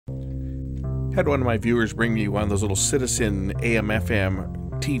Had one of my viewers bring me one of those little Citizen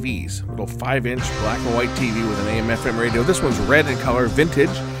AM/FM TVs, little 5-inch black and white TV with an AM/FM radio. This one's red in color, vintage.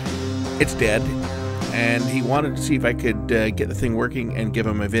 It's dead, and he wanted to see if I could get the thing working and give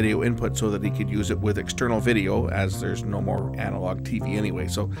him a video input so that he could use it with external video, as there's no more analog TV anyway.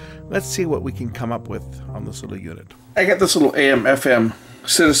 So let's see what we can come up with on this little unit. I got this little AM/FM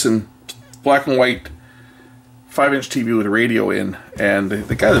Citizen black and white 5-inch TV with a radio in, and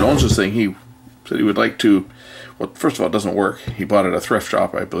the guy that owns this thing, he said he would like to, well, first of all, it doesn't work. He bought it at a thrift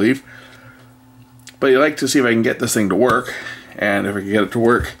shop, I believe. But he'd like to see if I can get this thing to work, and if I can get it to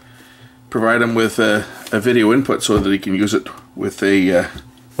work, provide him with a video input so that he can use it with a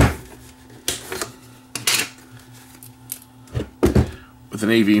with an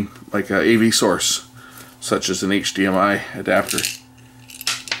AV, like a AV source, such as an HDMI adapter.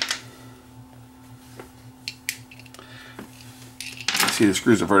 See, the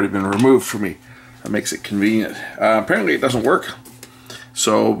screws have already been removed for me. That makes it convenient. Apparently it doesn't work,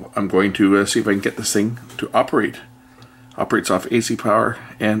 so I'm going to see if I can get this thing to operate. Operates off AC power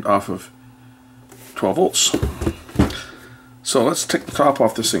and off of 12 volts. So let's take the top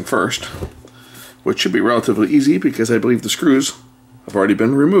off this thing first, which should be relatively easy because I believe the screws have already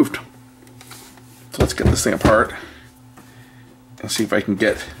been removed. So let's get this thing apart and see if I can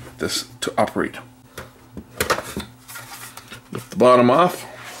get this to operate. Lift the bottom off.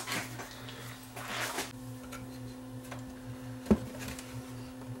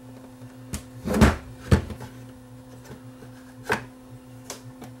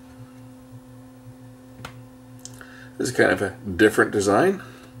 This is kind of a different design.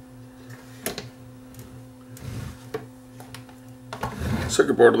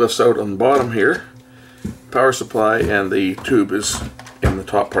 Circuit board lifts out on the bottom here. Power supply and the tube is in the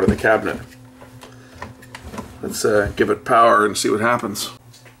top part of the cabinet. Let's give it power and see what happens.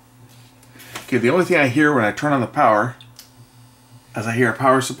 Okay, the only thing I hear when I turn on the power is I hear a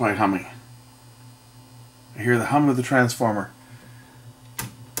power supply humming. I hear the hum of the transformer.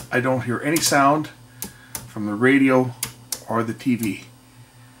 I don't hear any sound from the radio or the TV.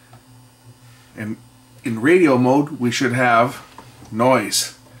 And in radio mode we should have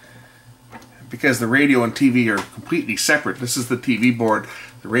noise, because the radio and TV are completely separate. This is the TV board,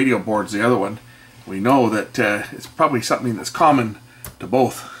 the radio board's the other one. We know that it's probably something that's common to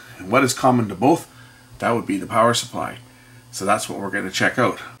both. And what is common to both? That would be the power supply. So that's what we're going to check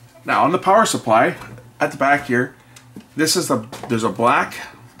out. Now on the power supply, at the back here, there's a black,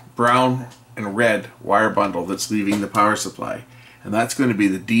 brown, and red wire bundle that's leaving the power supply, and that's going to be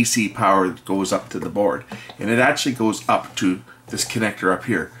the DC power that goes up to the board, and it actually goes up to this connector up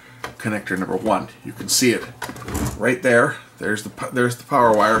here, connector number 1. You can see it right there. There's the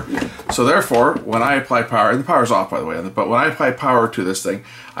power wire. So therefore, when I apply power, and the power's off by the way, but when I apply power to this thing,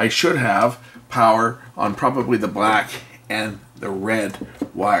 I should have power on probably the black and the red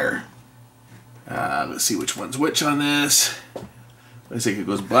wire. Let's see which one's which on this. I think it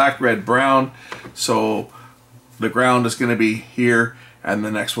goes black, red, brown. So the ground is going to be here, and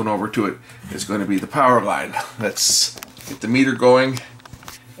the next one over to it is going to be the power line. Let's get the meter going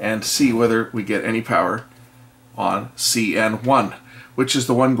and see whether we get any power on CN1, which is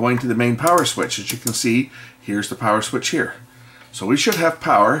the one going to the main power switch. As you can see, here's the power switch here. So we should have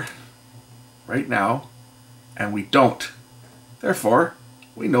power right now, and we don't. Therefore,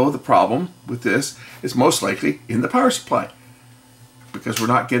 we know the problem with this is most likely in the power supply, because we're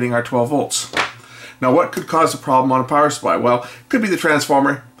not getting our 12 volts. Now what could cause a problem on a power supply? Well, it could be the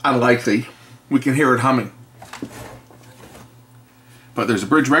transformer, unlikely. We can hear it humming. But there's a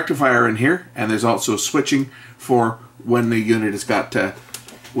bridge rectifier in here, and there's also switching for when the unit has got,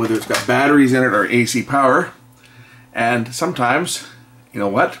 whether it's got batteries in it or AC power. And sometimes, you know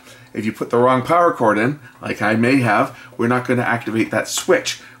what, if you put the wrong power cord in, like I may have, we're not going to activate that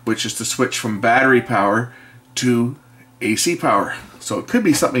switch, which is to switch from battery power to AC power. So it could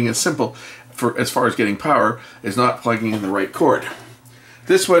be something as simple for as far as getting power is not plugging in the right cord.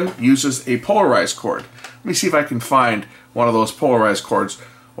 This one uses a polarized cord. Let me see if I can find one of those polarized cords.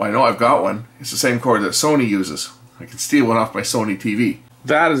 Well, I know I've got one. It's the same cord that Sony uses. I can steal one off my Sony TV.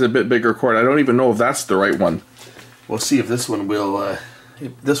 That is a bit bigger cord. I don't even know if that's the right one. We'll see if this one will,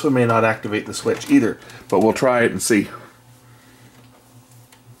 this one may not activate the switch either, but we'll try it and see.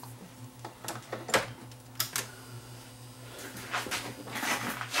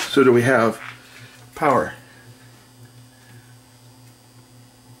 So do we have power?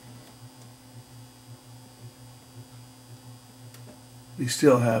 We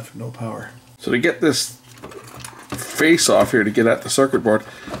still have no power. So to get this face off here, to get at the circuit board,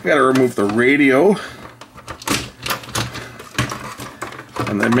 I gotta remove the radio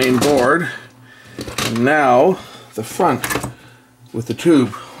and the main board, And now the front with the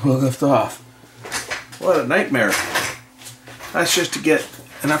tube will lift off. What a nightmare. That's just to get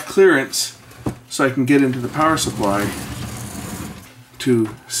enough clearance so I can get into the power supply to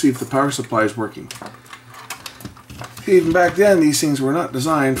see if the power supply is working. Even back then, these things were not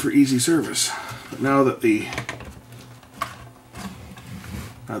designed for easy service. But now that the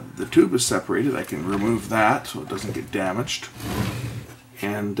tube is separated, I can remove that so it doesn't get damaged.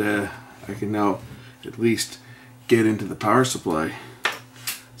 And I can now at least get into the power supply.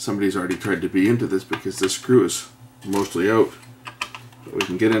 Somebody's already tried to be into this because the screw is mostly out. But we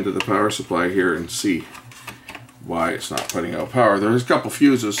can get into the power supply here and see why it's not putting out power. There's a couple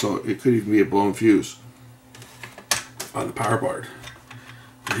fuses, so it could even be a blown fuse on the power board.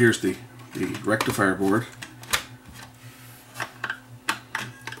 But here's the rectifier board.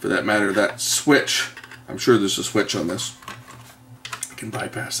 For that matter, that switch, I'm sure there's a switch on this. I can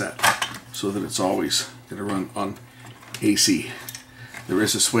bypass that so that it's always going to run on AC. There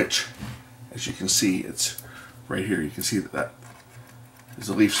is a switch. As you can see, it's right here. You can see that there's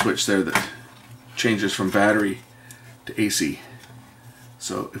a leaf switch there that changes from battery to AC.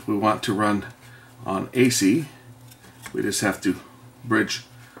 So if we want to run on AC, we just have to bridge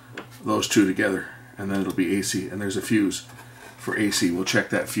those two together and then it'll be AC. And there's a fuse for AC. We'll check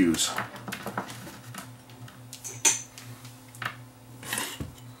that fuse.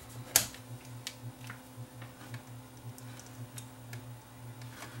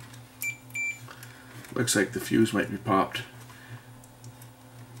 Looks like the fuse might be popped.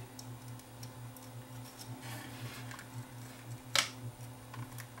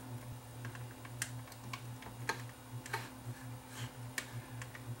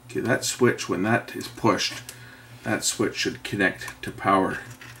 Okay, that switch, when that is pushed, that switch should connect to power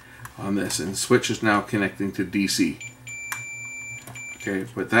on this, and the switch is now connecting to DC. Okay,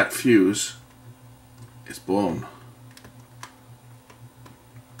 but that fuse is blown.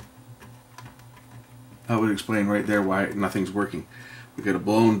 That would explain right there why nothing's working. We got a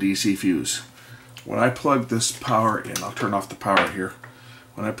blown DC fuse. When I plug this power in, I'll turn off the power here.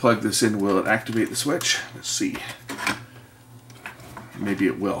 When I plug this in, will it activate the switch? Let's see. Maybe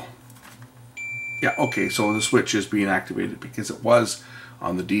it will. Yeah, okay, so the switch is being activated because it was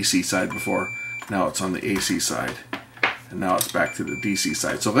on the DC side before. Now it's on the AC side. And now it's back to the DC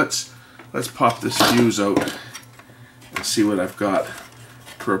side. So let's pop this fuse out and see what I've got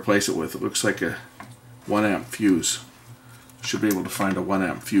to replace it with. It looks like a 1 amp fuse. Should be able to find a 1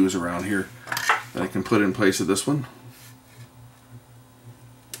 amp fuse around here that I can put in place of this one.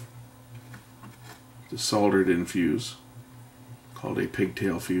 It's a soldered in fuse called a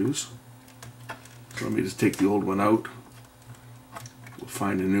pigtail fuse. So let me just take the old one out. We'll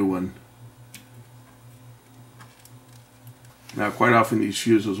find a new one. Now quite often these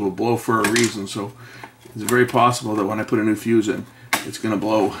fuses will blow for a reason, so it's very possible that when I put a new fuse in, it's going to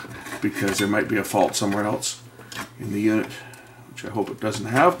blow because there might be a fault somewhere else in the unit, which I hope it doesn't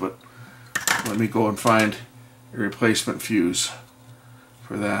have, but let me go and find a replacement fuse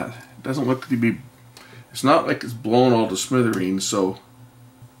for that. It doesn't look to be, it's not like it's blown all to smithereens, so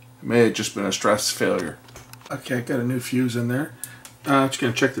it may have just been a stress failure. Okay, I got a new fuse in there. Just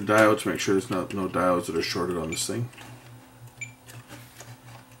going to check the diodes to make sure there's no diodes that are shorted on this thing.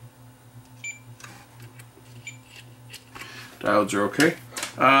 Diodes are okay.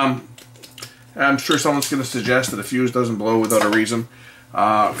 I'm sure someone's going to suggest that a fuse doesn't blow without a reason.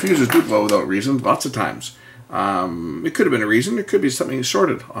 Fuses do blow without reason, lots of times. It could have been a reason. It could be something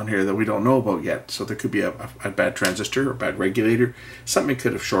shorted on here that we don't know about yet. So there could be a bad transistor or a bad regulator. Something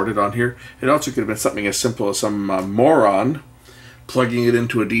could have shorted on here. It also could have been something as simple as some moron plugging it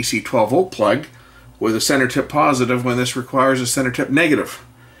into a DC 12 volt plug with a center tip positive when this requires a center tip negative.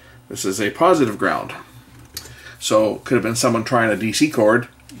 This is a positive ground. So could have been someone trying a DC cord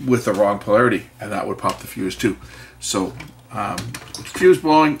with the wrong polarity, and that would pop the fuse too. So fuse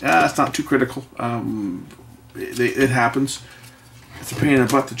blowing, it's not too critical. It happens. It's a pain in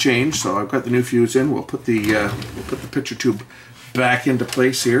the butt to change. So I've got the new fuse in. We'll put the picture tube back into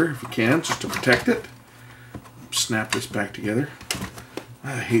place here if we can, just to protect it. Snap this back together.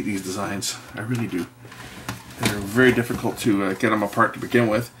 I hate these designs. I really do. They're very difficult to get them apart to begin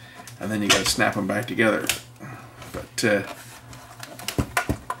with, and then you got to snap them back together. But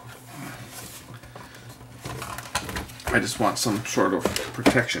I just want some sort of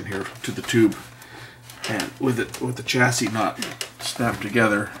protection here to the tube, and with the chassis not snapped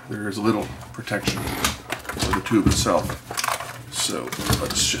together, there is little protection for the tube itself. So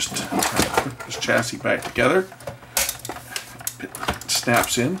let's just put this chassis back together. It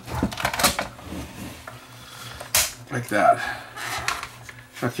snaps in like that.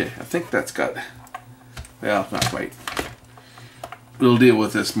 Okay, I think that's got Well, not quite. We'll deal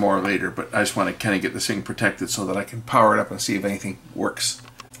with this more later, but I just want to kind of get this thing protected so that I can power it up and see if anything works.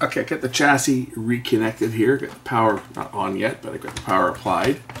 Okay, I got the chassis reconnected here. Got the power not on yet, but I got the power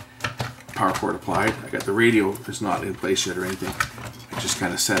applied. Power cord applied. I got the radio is not in place yet or anything. I just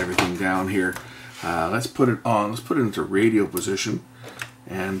kind of set everything down here. Let's put it on. Let's put it into radio position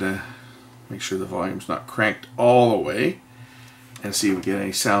and make sure the volume's not cranked all the way, and see if we get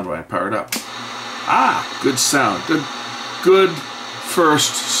any sound when I power it up. Ah, good sound. Good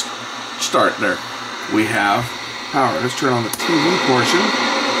first start there. We have power. Let's turn on the TV portion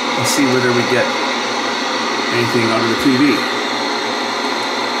and see whether we get anything out of the TV.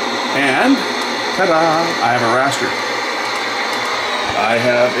 And ta-da! I have a raster. I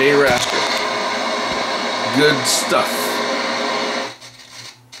have a raster. Good stuff.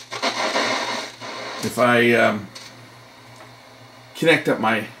 If I connect up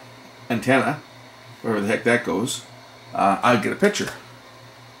my antenna, wherever the heck that goes, I'll get a picture.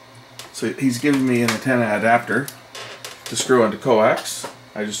 So he's giving me an antenna adapter to screw onto coax.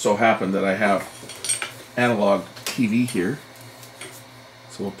 I just so happen that I have analog TV here.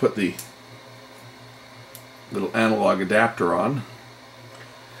 So we'll put the little analog adapter on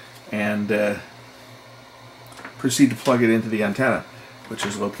and proceed to plug it into the antenna, which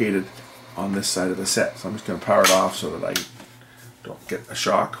is located on this side of the set. So I'm just going to power it off so that I don't get a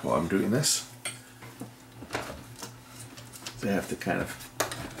shock while I'm doing this. So I have to kind of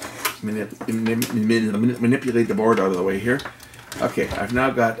manipulate the board out of the way here. Okay, I've now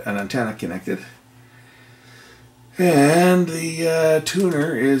got an antenna connected, and the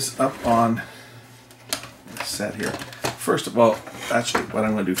tuner is up on the set here. First of all, actually what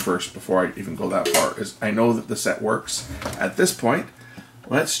I'm going to do first before I even go that far is I know that the set works. At this point,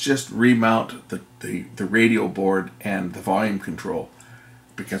 let's just remount the radio board and the volume control,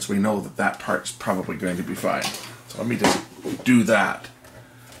 because we know that that part's probably going to be fine. So let me just do that.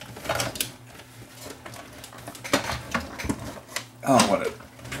 Oh, what a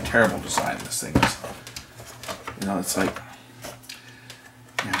terrible design this thing is. You know, it's like,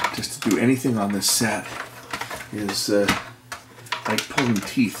 yeah, just to do anything on this set is like pulling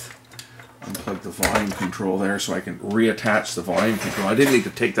teeth. Unplug the volume control there so I can reattach the volume control. I didn't need to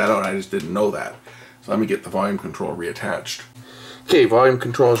take that out, I just didn't know that. So let me get the volume control reattached. Okay, volume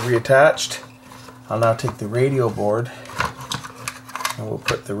control is reattached. I'll now take the radio board and we'll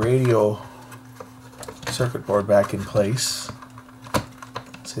put the radio circuit board back in place.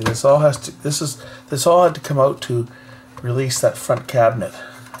 See, this all has to this all had to come out to release that front cabinet.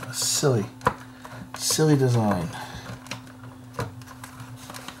 A silly design.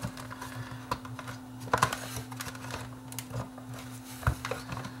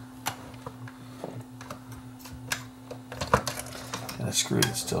 Got a screw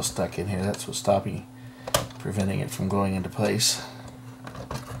that's still stuck in here. That's what's preventing it from going into place.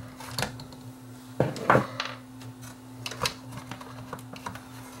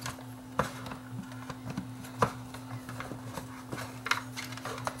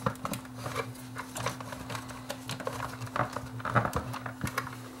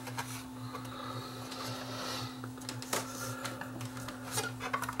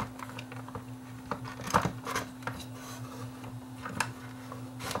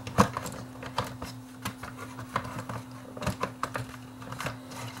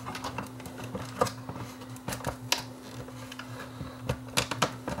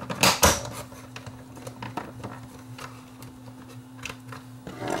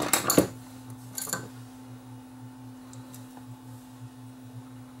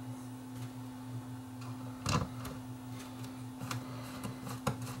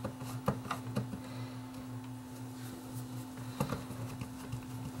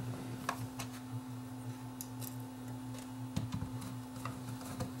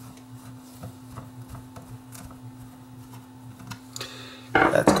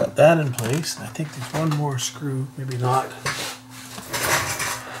 That's got that in place. I think there's one more screw, maybe not.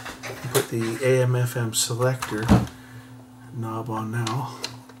 Put the AM/FM selector knob on now.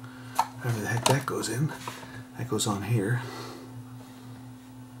 However the heck that goes in. That goes on here.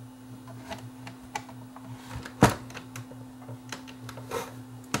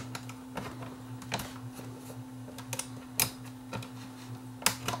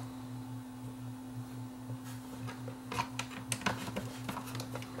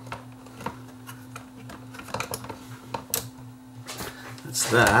 That's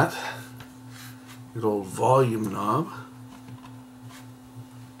that. Good old volume knob.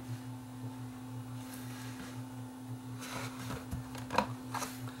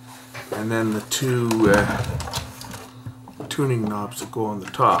 And then the two tuning knobs that go on the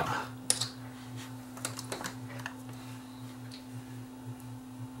top.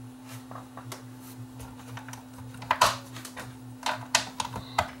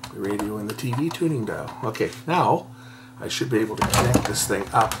 TV tuning dial. Okay, now I should be able to connect this thing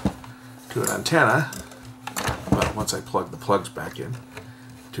up to an antenna. Well, once I plug the plugs back in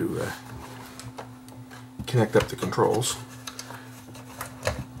to connect up the controls.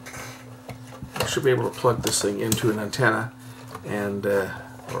 I should be able to plug this thing into an antenna and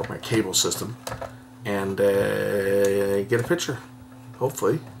or my cable system and get a picture.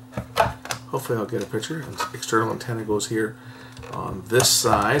 Hopefully I'll get a picture. And external antenna goes here on this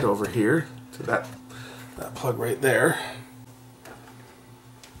side over here to that plug right there.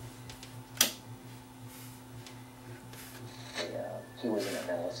 He was in a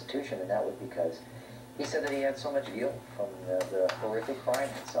mental institution, and that was because he said that he had so much guilt from the horrific crime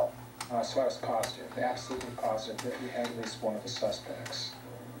itself. So I was positive, absolutely positive, that we had at least one of the suspects.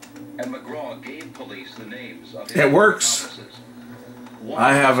 And McGraw gave police the names of his It works. accomplices.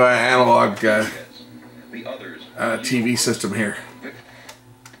 I have an analog the others TV system here.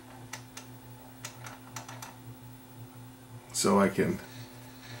 So I can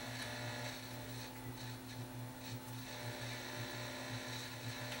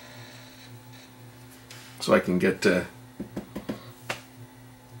get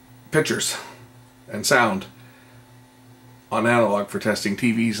pictures and sound on analog for testing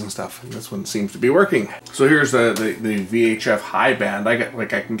TVs and stuff, and this one seems to be working. So here's the VHF high band. I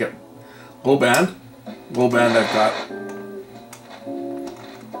can get low band. Low band, I've got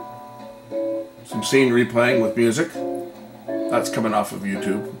some scene replaying with music. That's coming off of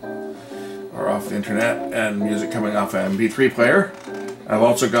YouTube or off the internet, and music coming off an MP3 player. I've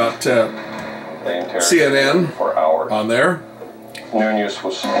also got CNN on there. Nunez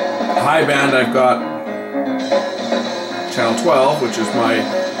was High band, I've got Channel 12, which is my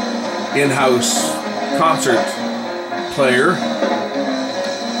in-house concert player.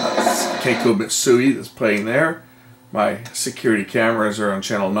 That's Keiko Mitsui that's playing there. My security cameras are on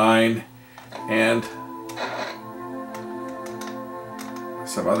Channel 9, and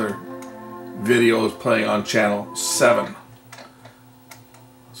some other videos playing on Channel 7.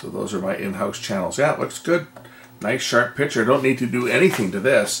 So those are my in-house channels. Yeah, it looks good. Nice sharp picture. Don't need to do anything to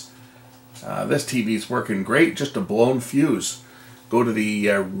this. This TV's working great. Just a blown fuse. Go to the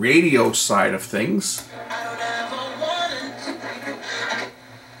radio side of things.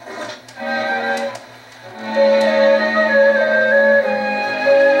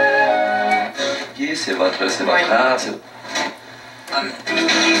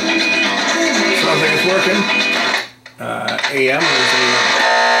 Sounds like it's working. AM is a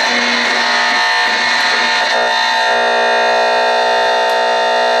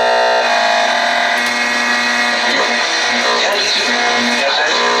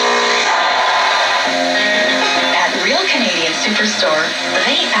Superstore,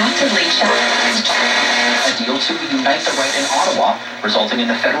 they actively challenged A deal to unite the right in Ottawa, resulting in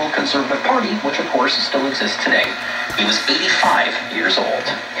the Federal Conservative Party, which of course still exists today. He was 85 years old.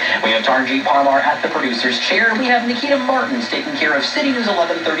 We have Tarnjeet Parmar at the producer's chair. We have Nikita Martins taking care of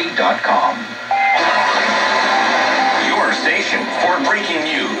citynews1130.com. Your station for breaking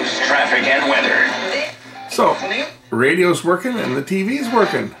news, traffic, and weather. So, radio's working and the TV's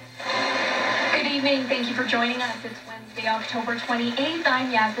working. Good evening. Thank you for joining us. It's Wednesday, October 28th.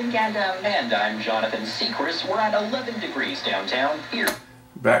 I'm Yasmin Gandam. And I'm Jonathan Sechrist. We're at 11 degrees downtown here.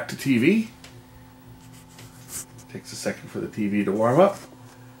 Back to TV. Takes a second for the TV to warm up.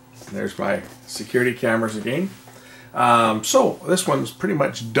 And there's my security cameras again. So this one's pretty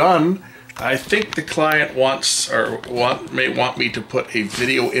much done. I think the client may want me to put a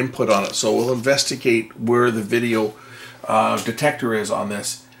video input on it. So we'll investigate where the video detector is on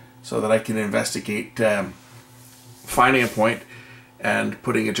this, so that I can investigate finding a point and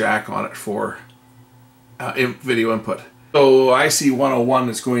putting a jack on it for video input. So IC 101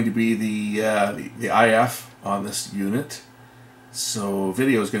 is going to be the IF on this unit. So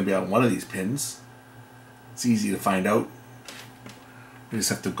video is going to be on one of these pins. It's easy to find out. We just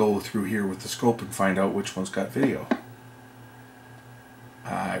have to go through here with the scope and find out which one's got video.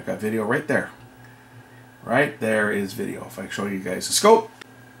 I've got video right there. Right there is video. If I show you guys the scope.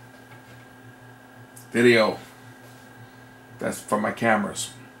 Video. That's from my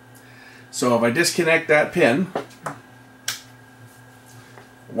cameras. So if I disconnect that pin,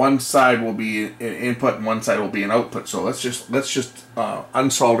 one side will be an input and one side will be an output. So let's just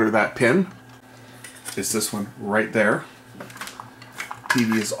unsolder that pin. It's this one right there.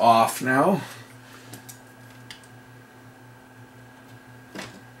 TV is off now.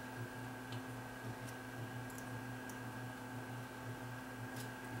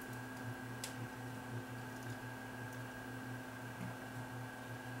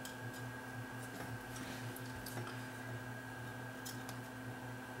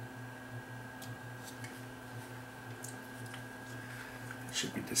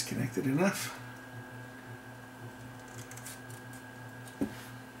 Should be disconnected enough.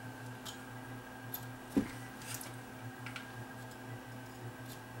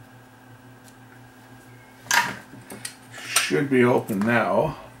 Should be open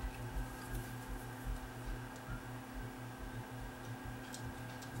now.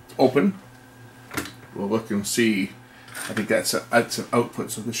 Open. We'll look and see. I think that's an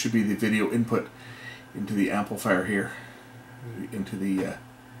output, so this should be the video input into the amplifier here, into the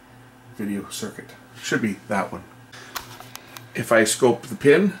video circuit. Should be that one. If I scope the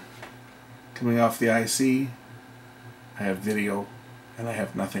pin coming off the IC, I have video and I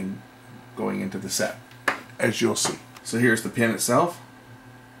have nothing going into the set, as you'll see. So here's the pin itself.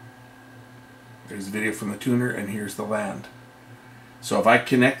 There's the video from the tuner, and here's the land. So if I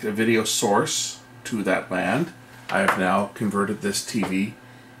connect a video source to that land, I have now converted this TV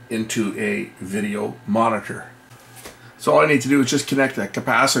into a video monitor. So all I need to do is just connect a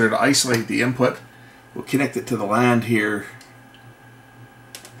capacitor to isolate the input. We'll connect it to the land here.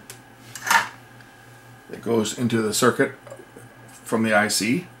 It goes into the circuit from the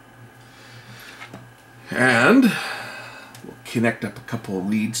IC. And we'll connect up a couple of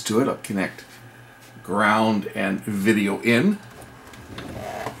leads to it. I'll connect ground and video in.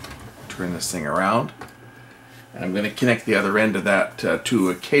 Turn this thing around. And I'm going to connect the other end of that to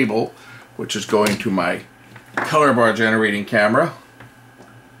a cable, which is going to my color bar generating camera.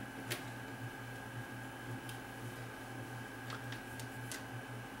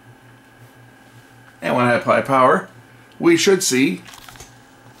 And when I apply power, we should see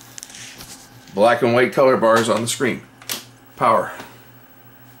black and white color bars on the screen. Power.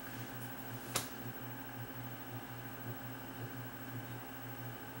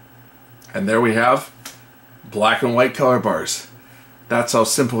 And there we have black and white color bars. That's how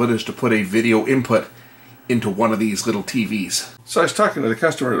simple it is to put a video input into one of these little TVs. So I was talking to the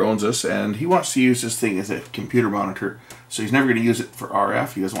customer that owns this, and he wants to use this thing as a computer monitor. So he's never going to use it for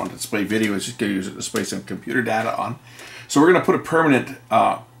RF. He doesn't want to display video. He's just going to use it to display some computer data on. So we're going to put a permanent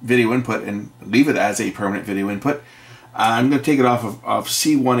video input and leave it as a permanent video input. I'm going to take it off of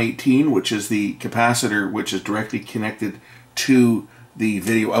C118, which is the capacitor which is directly connected to the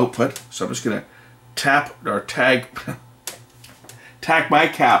video output. So I'm just going to tap or tag my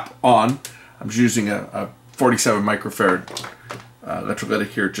cap on. I'm just using a 47 microfarad electrolytic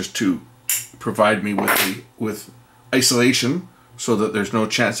here just to provide me with isolation so that there's no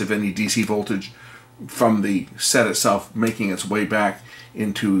chance of any DC voltage from the set itself making its way back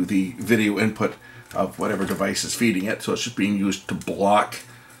into the video input of whatever device is feeding it. So it's just being used to block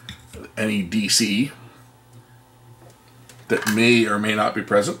any DC that may or may not be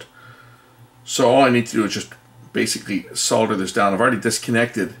present. So all I need to do is just basically solder this down. I've already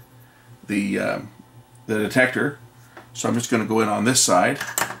disconnected the detector, so I'm just going to go in on this side,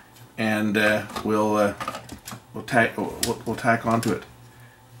 and we'll tack onto it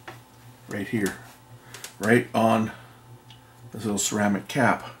right here, right on this little ceramic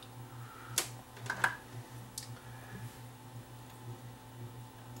cap.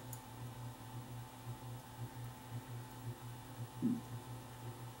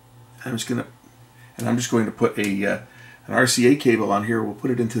 I'm just going to put an RCA cable on here. We'll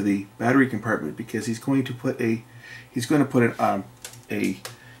put it into the battery compartment because he's going to put a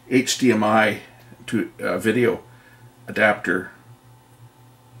HDMI to video adapter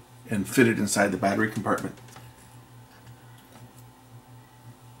and fit it inside the battery compartment.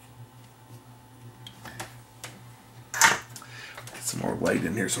 Get some more light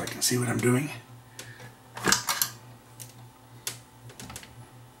in here so I can see what I'm doing.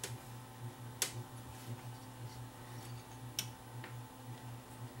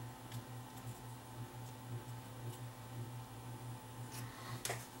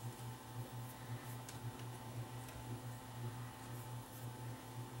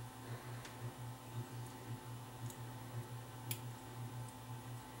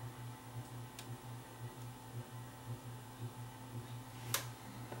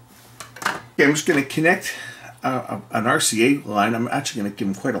 Okay, I'm just going to connect an RCA line. I'm actually going to give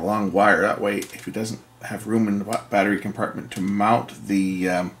him quite a long wire. That way, if he doesn't have room in the battery compartment to mount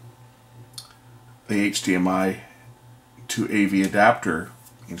the HDMI to AV adapter,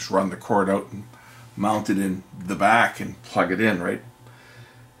 you can just run the cord out and mount it in the back and plug it in, right?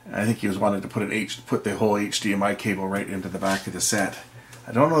 I think he was wanting to put the whole HDMI cable right into the back of the set.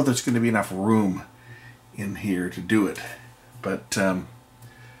 I don't know if there's going to be enough room in here to do it, but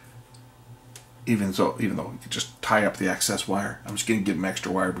even though you could just tie up the excess wire, I'm just going to give him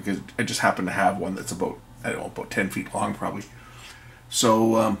extra wire because I just happen to have one that's about, I don't know, about 10 feet long probably.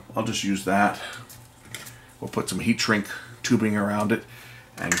 So I'll just use that. We'll put some heat shrink tubing around it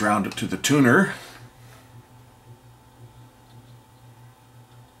and ground it to the tuner.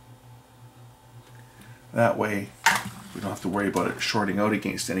 That way we don't have to worry about it shorting out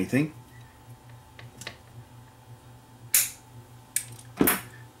against anything.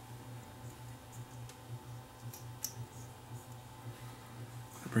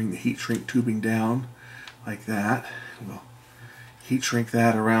 Bring the heat shrink tubing down like that. We'll heat shrink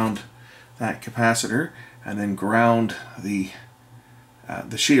that around that capacitor and then ground the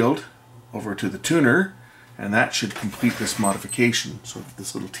shield over to the tuner, and that should complete this modification so that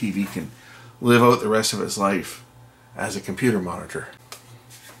this little TV can live out the rest of its life as a computer monitor.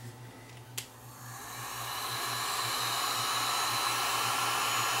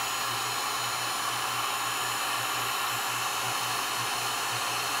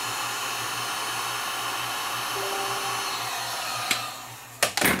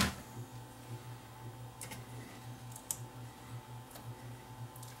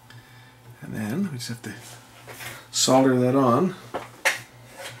 And then we just have to solder that on.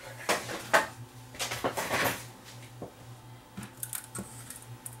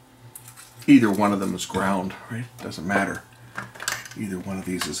 Either one of them is ground, right? Doesn't matter. Either one of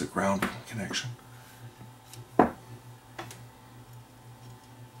these is a ground connection.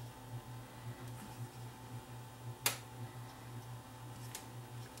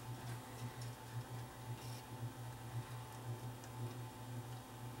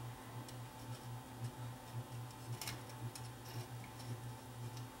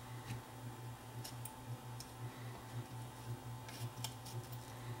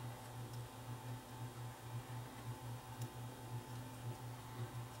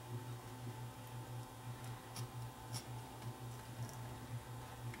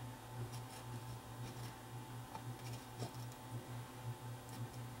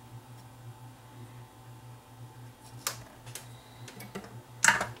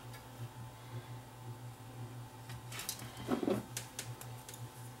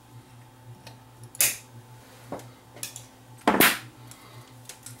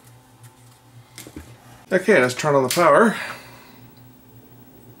 Okay, let's turn on the power.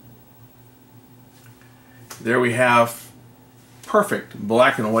 There we have perfect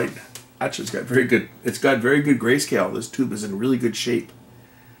black and white. Actually, it's got very good grayscale. This tube is in really good shape.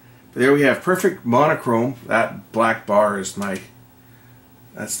 But there we have perfect monochrome. That black bar is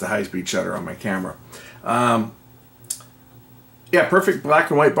that's the high-speed shutter on my camera. Yeah, perfect black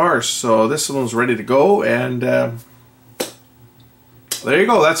and white bars. So this one's ready to go, and there you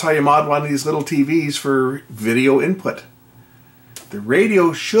go. That's how you mod one of these little TVs for video input. The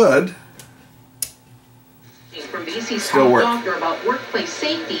radio should still work. Doctor about workplace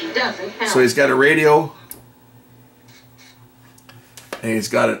safety doesn't help. So he's got a radio and he's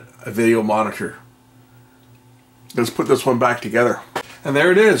got a video monitor. Let's put this one back together. And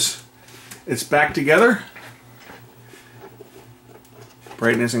there it is. It's back together.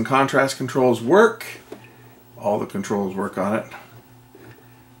 Brightness and contrast controls work. All the controls work on it.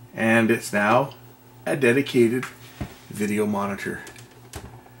 And it's now a dedicated video monitor.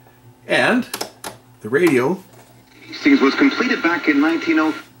 And the radio was completed back in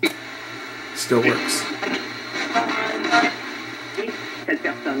 1903. Still works.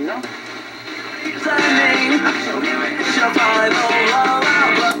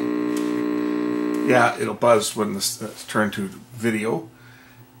 Yeah, it'll buzz when this is turned to video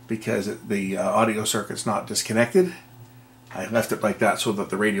because the audio circuit's not disconnected. I left it like that so that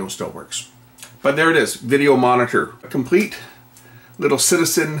the radio still works. But there it is, video monitor. A complete little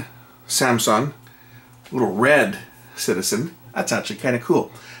Citizen Samsung, little red Citizen. That's actually kind of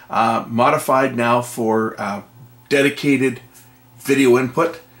cool. Modified now for dedicated video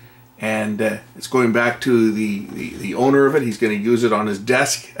input, and it's going back to the owner of it. He's going to use it on his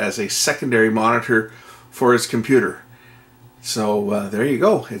desk as a secondary monitor for his computer. So there you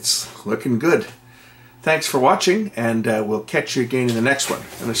go. It's looking good. Thanks for watching, and we'll catch you again in the next one.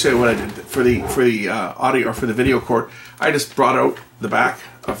 And I'll show you what I did for the audio or for the video cord. I just brought out the back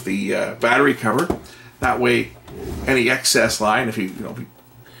of the battery cover. That way, any excess line, if you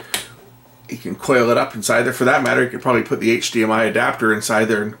can coil it up inside there. For that matter, you could probably put the HDMI adapter inside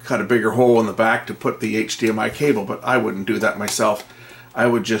there and cut a bigger hole in the back to put the HDMI cable. But I wouldn't do that myself. I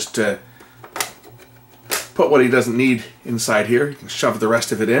would just put what he doesn't need inside here. You can shove the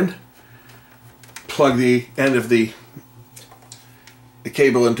rest of it in. Plug the end of the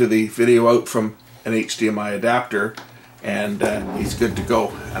cable into the video out from an HDMI adapter, and he's good to go.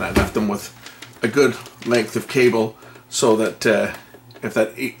 And I left him with a good length of cable so that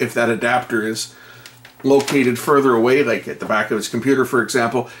if that adapter is located further away, like at the back of his computer, for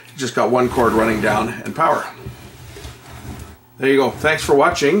example, you just got one cord running down and power. There you go. Thanks for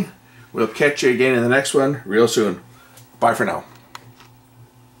watching. We'll catch you again in the next one real soon. Bye for now.